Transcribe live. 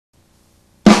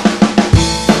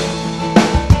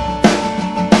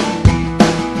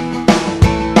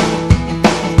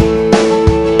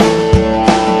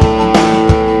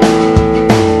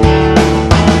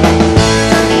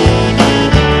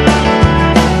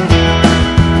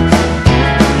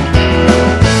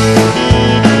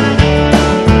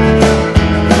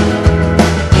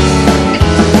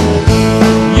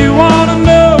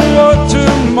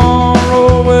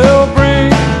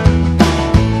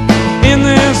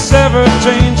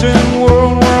ever-changing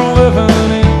world we're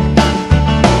living in.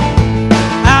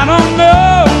 I don't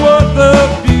know what the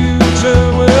future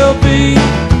will be.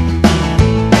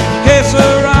 Yes,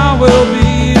 sir, I will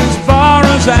be as far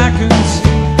as I can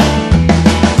see.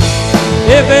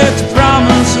 If it's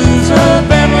promises of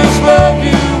endless love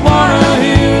you wanna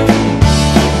hear,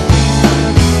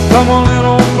 come a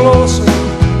little closer,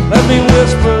 let me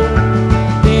whisper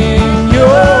in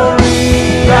your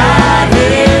ear. Right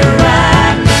here,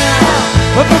 right now.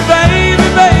 But baby,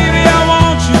 baby, I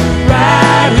want you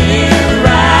right here,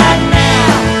 right now.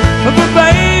 But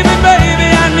baby, baby,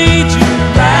 I need you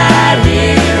right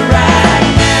here, right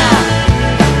now.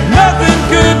 Nothing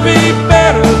could be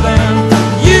better than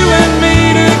you and me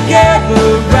together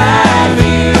right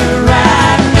here,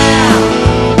 right now.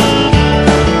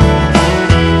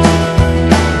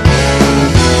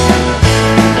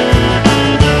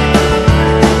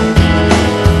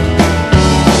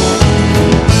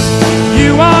 You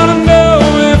wanna know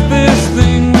if this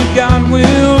thing we got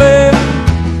will live?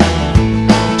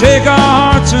 Take our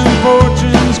hearts and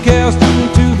fortunes, cast them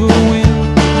to the wind.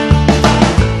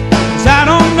 'Cause I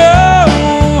don't know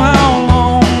how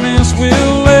long this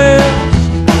will last.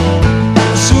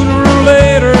 Sooner or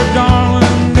later,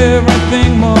 darling,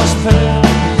 everything must pass.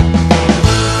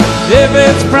 If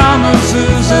it's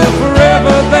promises of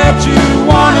forever that you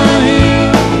wanna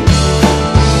hear,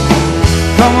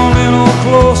 come a little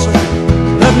closer,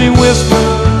 let me whisper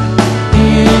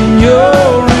in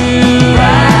your ear.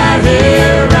 Right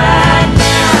here, right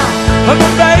now. But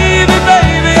baby,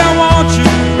 baby, I want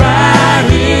you right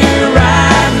here,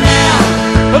 right now.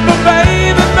 But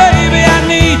baby, baby, I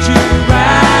need you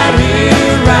right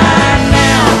here, right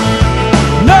now.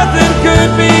 Nothing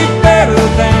could be better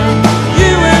than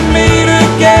you and me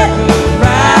together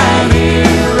right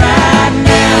here, right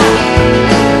now.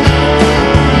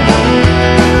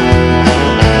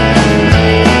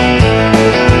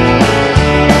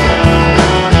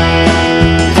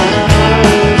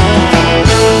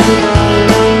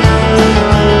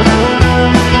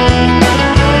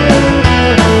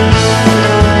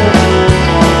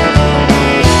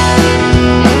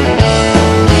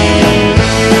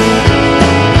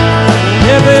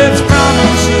 If it's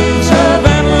promises of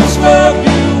endless love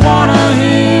you wanna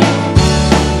hear,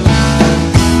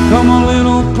 come a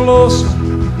little closer,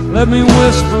 let me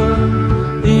whisper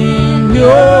in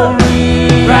your